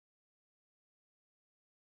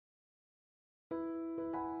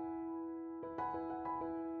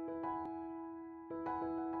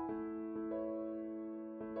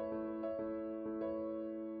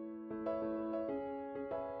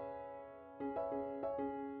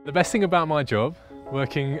The best thing about my job,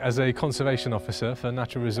 working as a conservation officer for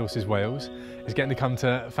Natural Resources Wales, is getting to come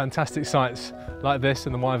to fantastic sites like this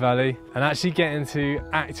in the Wye Valley and actually getting to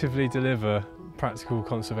actively deliver practical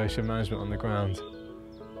conservation management on the ground.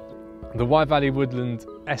 The Wye Valley Woodland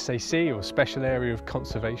SAC, or Special Area of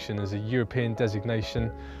Conservation, is a European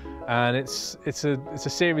designation, and it's a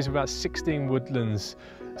series of about 16 woodlands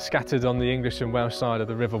scattered on the English and Welsh side of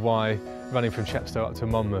the River Wye, running from Chepstow up to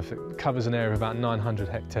Monmouth. It covers an area of about 900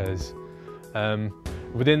 hectares.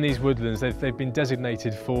 Within these woodlands, they've been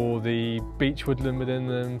designated for the beech woodland within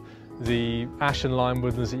them, the ash and lime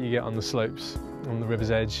woodlands that you get on the slopes on the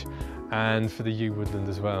river's edge, and for the yew woodland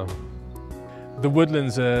as well. The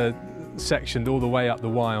woodlands are sectioned all the way up the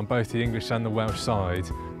Wye on both the English and the Welsh side.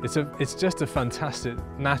 It's just a fantastic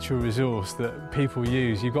natural resource that people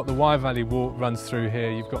use. You've got the Wye Valley Walk runs through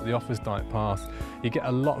here, you've got the Offers Dyke Path. You get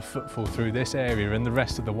a lot of footfall through this area and the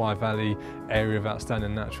rest of the Wye Valley area of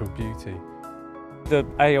outstanding natural beauty. The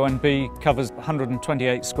AONB covers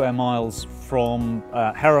 128 square miles from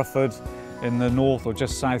Hereford in the north, or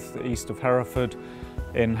just south east of Hereford,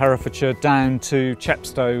 in Herefordshire, down to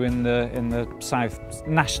Chepstow in the south,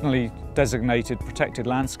 nationally designated protected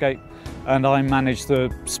landscape. And I manage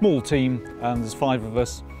the small team, and there's 5 of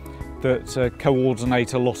us, that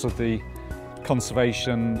coordinate a lot of the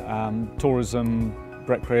conservation, tourism,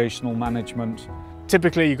 recreational management.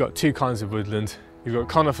 Typically you've got 2 kinds of woodland. You've got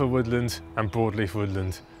conifer woodland and broadleaf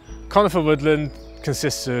woodland. Conifer woodland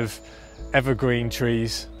consists of evergreen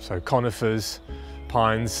trees, so conifers,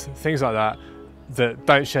 pines, things like that, that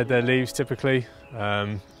don't shed their leaves typically,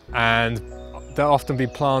 and they'll often be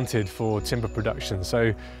planted for timber production.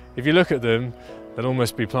 So if you look at them, they'll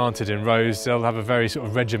almost be planted in rows. They'll have a very sort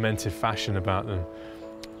of regimented fashion about them.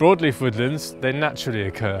 Broadleaf woodlands, they naturally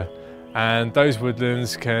occur, and those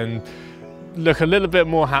woodlands can look a little bit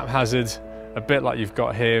more haphazard, a bit like you've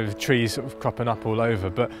got here with trees sort of cropping up all over.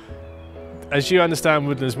 But as you understand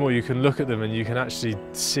woodlands more, you can look at them and you can actually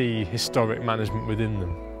see historic management within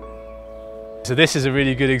them. So this is a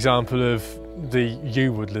really good example of the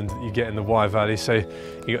yew woodland that you get in the Wye Valley. So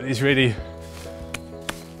you've got these really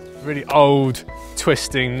old,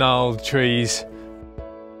 twisting, gnarled trees.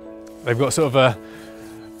 They've got sort of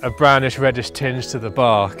a brownish reddish tinge to the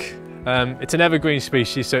bark. It's an evergreen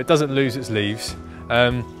species, so it doesn't lose its leaves.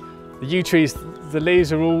 The yew trees, the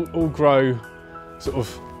leaves are all grow sort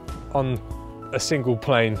of on a single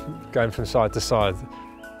plane, going from side to side.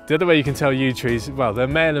 The other way you can tell yew trees, well, they're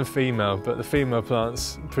male and female, but the female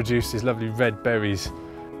plants produce these lovely red berries,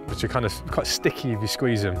 which are kind of quite sticky if you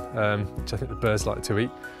squeeze them, which I think the birds like to eat.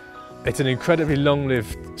 It's an incredibly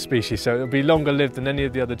long-lived species, so it'll be longer lived than any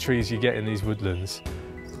of the other trees you get in these woodlands.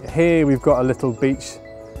 Here we've got a little beech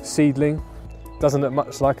seedling. Doesn't look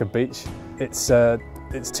much like a beech. It's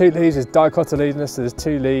 2 leaves, it's dicotyledonous, so there's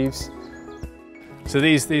 2 leaves. So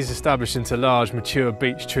these establish into large, mature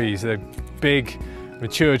beech trees. They're big,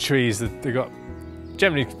 mature trees that they've got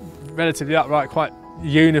generally relatively upright, quite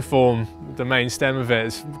uniform. The main stem of it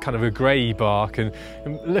is kind of a grey bark and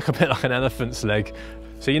look a bit like an elephant's leg.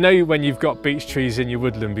 So you know when you've got beech trees in your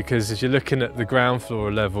woodland, because as you're looking at the ground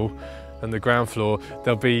floor level and the ground floor,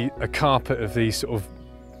 there'll be a carpet of these sort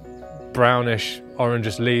of brownish,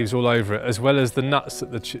 orangish leaves all over it, as well as the nuts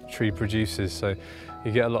that the tree produces. So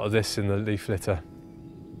you get a lot of this in the leaf litter.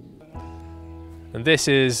 And this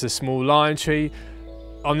is a small lime tree.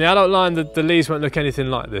 On the adult lime, the leaves won't look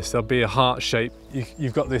anything like this. They'll be a heart shape.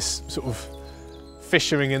 You've got this sort of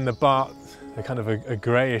fissuring in the bark, a kind of a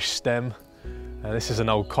greyish stem. And this is an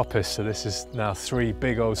old coppice, so this is now 3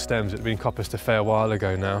 big old stems that have been coppiced a fair while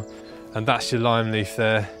ago now. And that's your lime leaf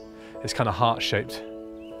there. It's kind of heart shaped.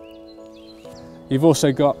 You've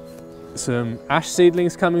also got some ash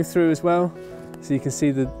seedlings coming through as well. So you can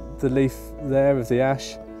see the leaf there of the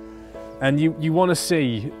ash. And you want to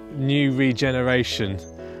see new regeneration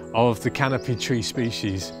of the canopy tree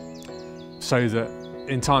species, so that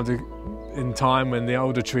in time when the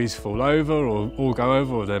older trees fall over or all go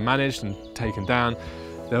over, or they're managed and taken down,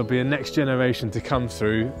 there'll be a next generation to come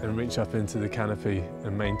through and reach up into the canopy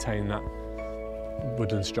and maintain that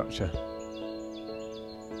woodland structure.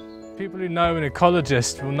 People who know an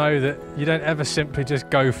ecologist will know that you don't ever simply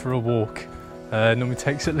just go for a walk. It normally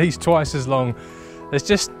takes at least twice as long. There's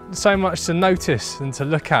just so much to notice and to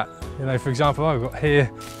look at. You know, for example, I've got here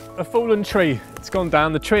a fallen tree. It's gone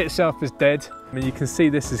down. The tree itself is dead. I mean, you can see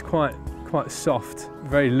this is quite soft,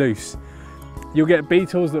 very loose. You'll get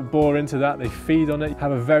beetles that bore into that. They feed on it,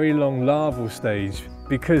 have a very long larval stage,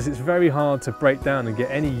 because it's very hard to break down and get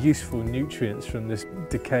any useful nutrients from this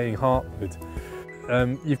decaying heartwood.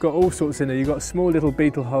 You've got all sorts in there. You've got small little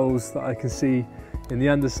beetle holes that I can see In the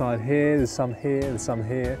underside here, there's some here, there's some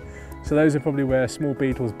here. So those are probably where small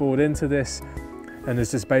beetles bored into this and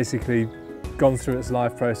has just basically gone through its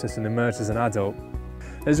life process and emerged as an adult.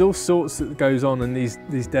 There's all sorts that goes on in these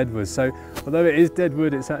deadwoods. So although it is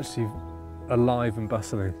deadwood, it's actually alive and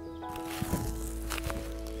bustling.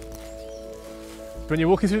 When you're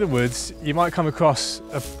walking through the woods, you might come across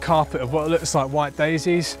a carpet of what looks like white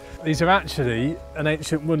daisies. These are actually an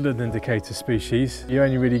ancient woodland indicator species. You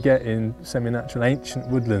only really get in semi-natural ancient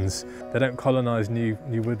woodlands. They don't colonise new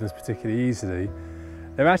woodlands particularly easily.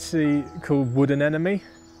 They're actually called wood anemone,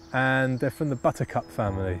 and they're from the buttercup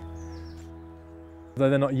family. Though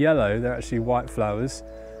they're not yellow, they're actually white flowers.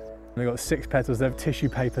 They've got 6 petals. They're tissue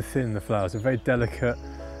paper thin, the flowers. They're very delicate.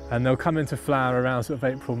 And they'll come into flower around sort of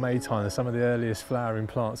April, May time. They're some of the earliest flowering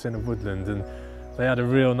plants in a woodland, and they add a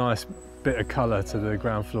real nice bit of colour to the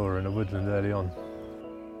ground flora in a woodland early on.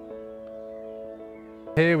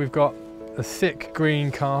 Here we've got a thick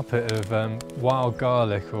green carpet of wild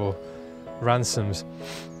garlic or ransoms,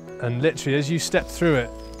 and literally as you step through it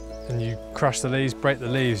and you crush the leaves, break the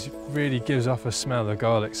leaves, it really gives off a smell of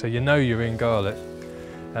garlic, so you know you're in garlic.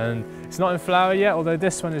 And it's not in flower yet, although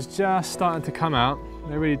this one is just starting to come out.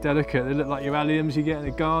 They're really delicate. They look like your alliums you get in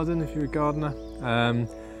a garden if you're a gardener.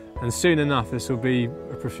 And soon enough this will be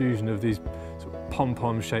a profusion of these sort of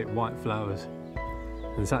pom-pom shaped white flowers.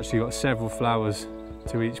 And it's actually got several flowers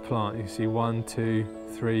to each plant. You see 1, 2,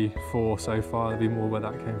 3, 4 so far. There'll be more where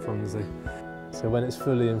that came from. So when it's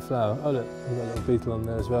fully in flower, oh look, we've got a little beetle on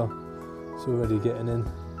there as well. It's already getting in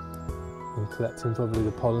and collecting probably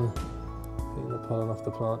the pollen, getting the pollen off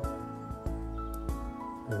the plant.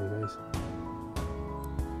 There he goes.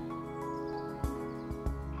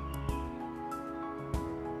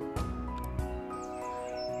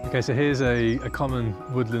 Okay, so here's a common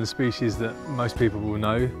woodland species that most people will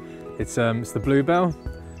know. It's the bluebell.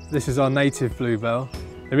 This is our native bluebell.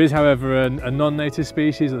 There is, however, a non-native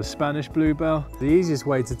species, the Spanish bluebell. The easiest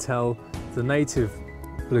way to tell the native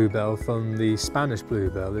bluebell from the Spanish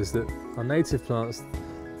bluebell is that our native plants,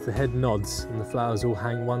 the head nods and the flowers all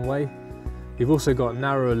hang one way. You've also got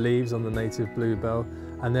narrower leaves on the native bluebell,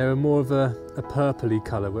 and they're more of a purpley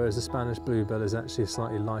colour, whereas the Spanish bluebell is actually a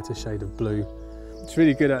slightly lighter shade of blue. It's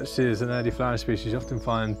really good actually as an early flowering species. You often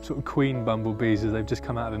find sort of queen bumblebees as they've just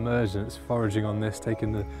come out of emergence foraging on this,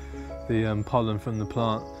 taking the pollen from the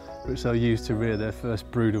plant, which they'll use to rear their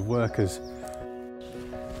first brood of workers.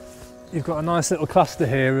 You've got a nice little cluster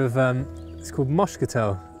here of, it's called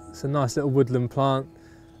moshkatel. It's a nice little woodland plant.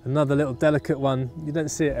 Another little delicate one. You don't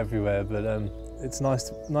see it everywhere, but it's nice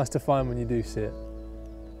to find when you do see it.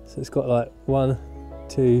 So it's got like 1,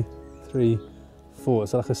 2, 3, 4.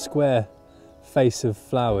 It's like a square face of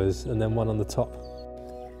flowers and then one on the top,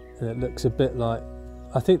 and it looks a bit like,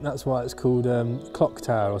 I think that's why it's called clock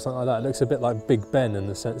tower or something like that. It looks a bit like Big Ben in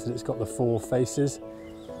the sense that it's got the 4 faces.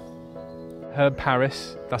 Herb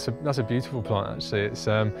Paris, that's a beautiful plant actually. It's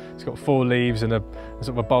got 4 leaves and a sort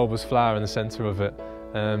of a bulbous flower in the centre of it.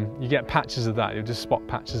 You get patches of that. You'll just spot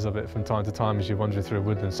patches of it from time to time as you're wandering through a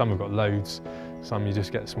woodland. Some have got loads, some you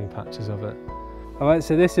just get small patches of it. All right,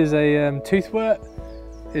 so this is a toothwort.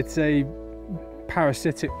 It's a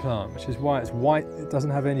parasitic plant, which is why it's white. It doesn't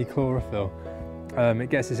have any chlorophyll. It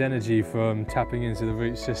gets its energy from tapping into the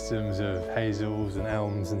root systems of hazels and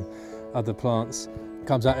elms and other plants. It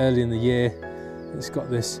comes out early in the year. It's got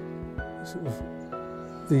this sort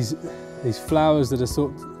of these flowers that are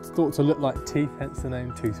thought to look like teeth, hence the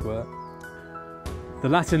name toothwort. The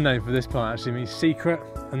Latin name for this plant actually means secret,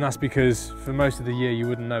 and that's because for most of the year you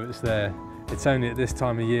wouldn't know it's there. It's only at this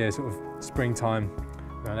time of year, sort of springtime,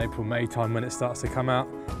 around April, May time, when it starts to come out.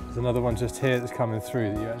 There's another one just here that's coming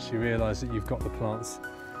through that you actually realise that you've got the plants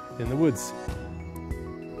in the woods.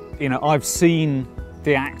 You know, I've seen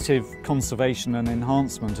the active conservation and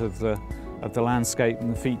enhancement of the landscape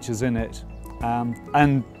and the features in it,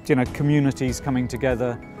 and you know, communities coming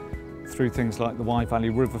together through things like the Wye Valley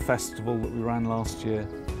River Festival that we ran last year.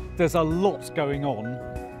 There's a lot going on.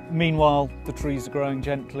 Meanwhile, the trees are growing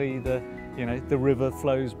gently. The river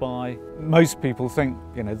flows by. Most people think,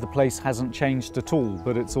 you know, the place hasn't changed at all,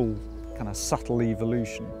 but it's all kind of subtle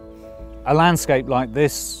evolution. A landscape like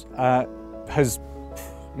this has,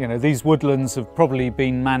 you know, these woodlands have probably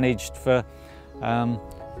been managed for,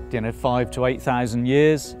 5,000 to 8,000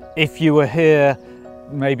 years. If you were here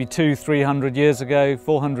maybe 200-300 years ago,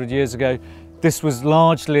 400 years ago, this was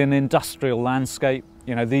largely an industrial landscape.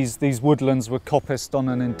 You know, these woodlands were coppiced on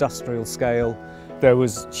an industrial scale. There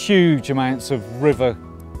was huge amounts of river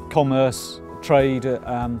commerce, trade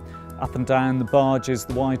up and down the barges,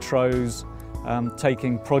 the Waitrose,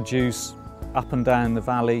 taking produce up and down the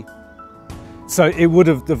valley. So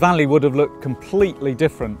the valley would have looked completely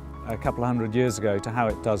different a couple of hundred years ago to how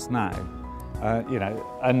it does now. You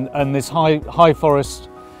know, and this high forest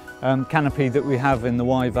canopy that we have in the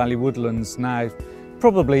Wye Valley Woodlands now,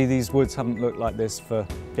 probably these woods haven't looked like this for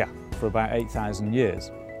about 8,000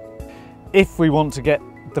 years. If we want to get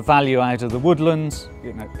the value out of the woodlands,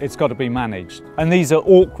 you know, it's got to be managed. And these are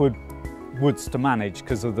awkward woods to manage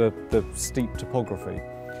because of the steep topography.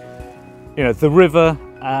 You know, the river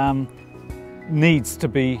needs to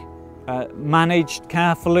be managed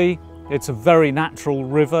carefully. It's a very natural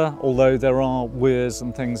river, although there are weirs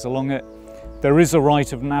and things along it. There is a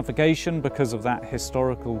right of navigation because of that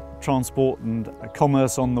historical transport and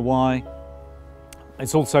commerce on the Wye.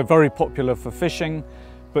 It's also very popular for fishing,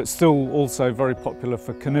 but still also very popular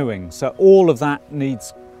for canoeing. So all of that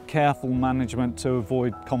needs careful management to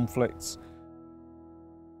avoid conflicts.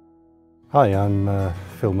 Hi, I'm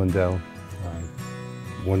Phil Mundell. I'm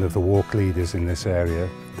one of the walk leaders in this area.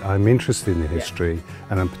 I'm interested in history,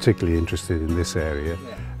 and I'm particularly interested in this area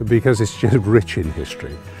because it's just rich in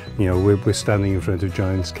history. You know, we're standing in front of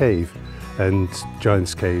Giant's Cave, and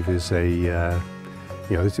Giant's Cave is a,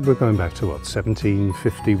 you know, we're going back to what,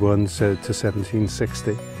 1751 to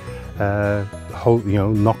 1760. You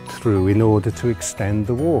know, knocked through in order to extend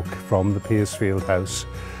the walk from the Piercefield House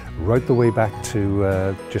right the way back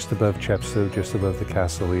to just above Chepstow, just above the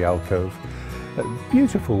castle, the alcove. A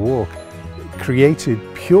beautiful walk, created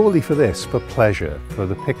purely for this, for pleasure, for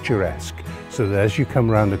the picturesque, so that as you come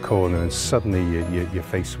around the corner and suddenly you're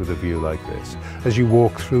faced with a view like this, as you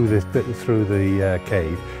walk through the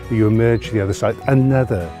cave, you emerge the other side,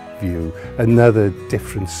 another view, another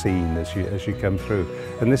different scene as you come through,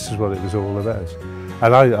 and this is what it was all about.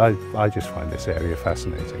 And I just find this area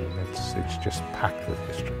fascinating. It's just packed with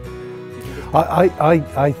history.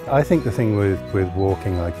 I think the thing with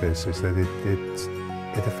walking like this is that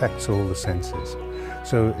it affects all the senses.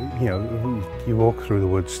 So, you know, you walk through the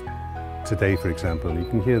woods today, for example, you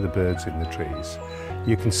can hear the birds in the trees,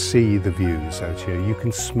 you can see the views out here, you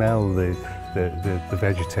can smell the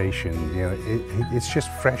vegetation. You know, it's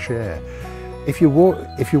just fresh air. If you're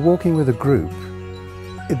walking with a group,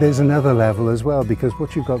 there's another level as well, because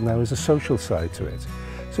what you've got now is a social side to it.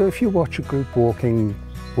 So if you watch a group walking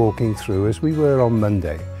through, as we were on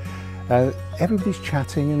Monday, everybody's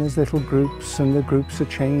chatting in there's little groups, and the groups are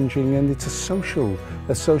changing, and it's a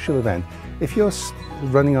social event. If you're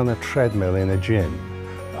running on a treadmill in a gym,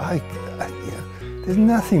 there's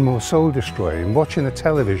nothing more soul destroying. Watching a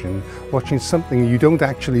television, watching something you don't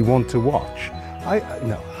actually want to watch.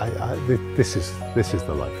 This is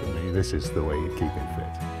the life for me. This is the way you keep it fit.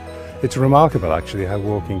 It's remarkable actually how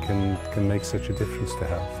walking can make such a difference to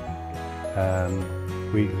health.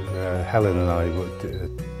 Helen and I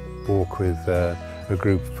would walk with a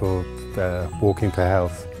group for Walking for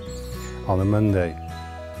Health on a Monday,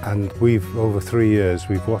 and over 3 years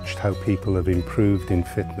we've watched how people have improved in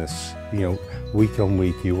fitness. You know, week on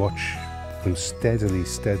week you watch them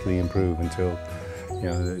steadily improve until, you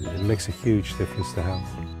know, it makes a huge difference to health.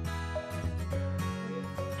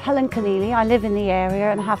 Helen Keneally, I live in the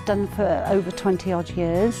area and have done for over 20 odd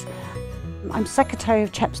years. I'm Secretary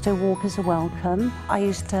of Chepstow Walkers a Welcome. I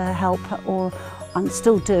used to help, and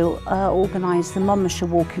still do, organise the Monmouthshire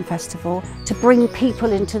Walking Festival to bring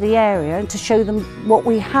people into the area and to show them what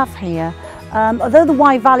we have here. Although the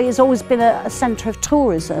Wye Valley has always been a centre of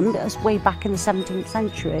tourism, it was way back in the 17th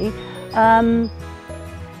century,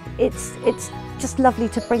 it's just lovely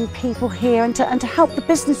to bring people here and to help the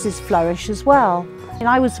businesses flourish as well. And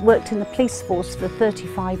I worked in the police force for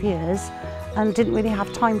 35 years and didn't really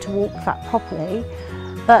have time to walk that properly,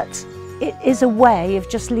 but it is a way of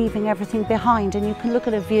just leaving everything behind, and you can look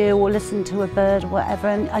at a view or listen to a bird or whatever,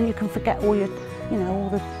 and you can forget all your, you know, all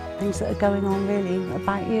the things that are going on really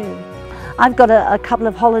about you. I've got a couple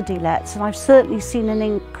of holiday lets, and I've certainly seen an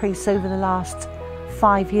increase over the last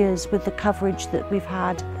 5 years with the coverage that we've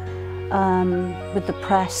had with the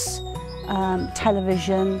press,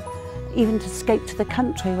 television, even to escape to the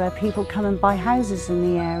country where people come and buy houses in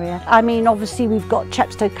the area. I mean, obviously we've got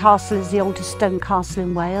Chepstow Castle is the oldest stone castle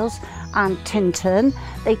in Wales, and Tintern.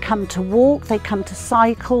 They come to walk, they come to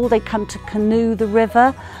cycle, they come to canoe the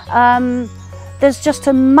river. There's just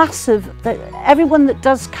a massive, everyone that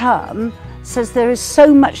does come says there is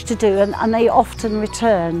so much to do, and they often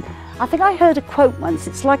return. I think I heard a quote once,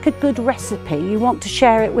 it's like a good recipe, you want to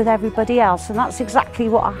share it with everybody else, and that's exactly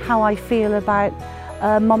how I feel about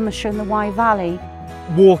Monmouthshire and the Wye Valley.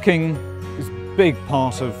 Walking is a big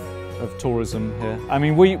part of tourism here. I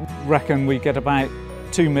mean, we reckon we get about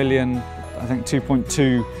 2 million, I think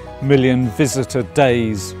 2.2 million visitor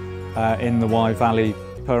days in the Wye Valley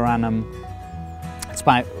per annum. It's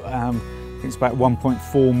about think it's about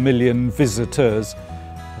 1.4 million visitors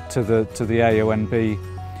to the AONB,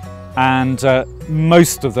 and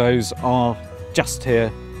most of those are just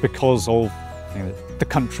here because of the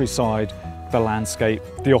countryside, the landscape,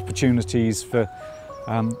 the opportunities for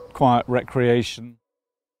quiet recreation.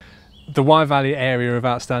 The Wye Valley area of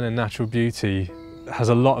outstanding natural beauty has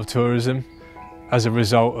a lot of tourism as a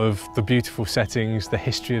result of the beautiful settings, the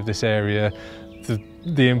history of this area,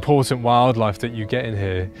 the important wildlife that you get in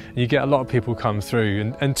here. You get a lot of people come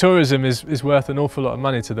through, and tourism is worth an awful lot of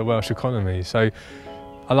money to the Welsh economy. So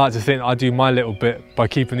I like to think I do my little bit by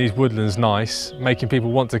keeping these woodlands nice, making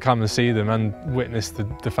people want to come and see them and witness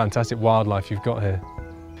the fantastic wildlife you've got here.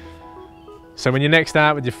 So when you're next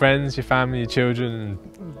out with your friends, your family, your children,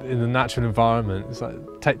 in the natural environment, it's like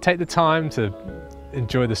take the time to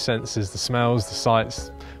enjoy the senses, the smells, the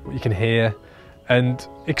sights, what you can hear, and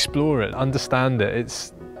explore it, understand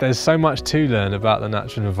it. There's so much to learn about the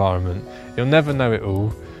natural environment. You'll never know it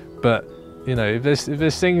all, but you know, if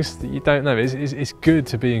there's things that you don't know, it's good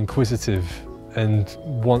to be inquisitive and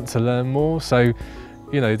want to learn more. So,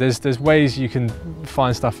 you know, there's ways you can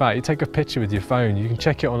find stuff out. You take a picture with your phone, you can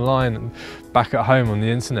check it online and back at home on the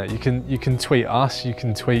internet. You can tweet us, you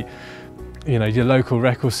can tweet, you know, your local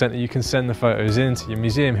record centre, you can send the photos in to your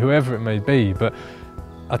museum, whoever it may be. But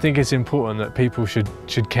I think it's important that people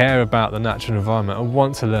should care about the natural environment and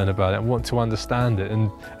want to learn about it and want to understand it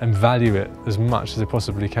and value it as much as they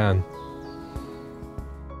possibly can.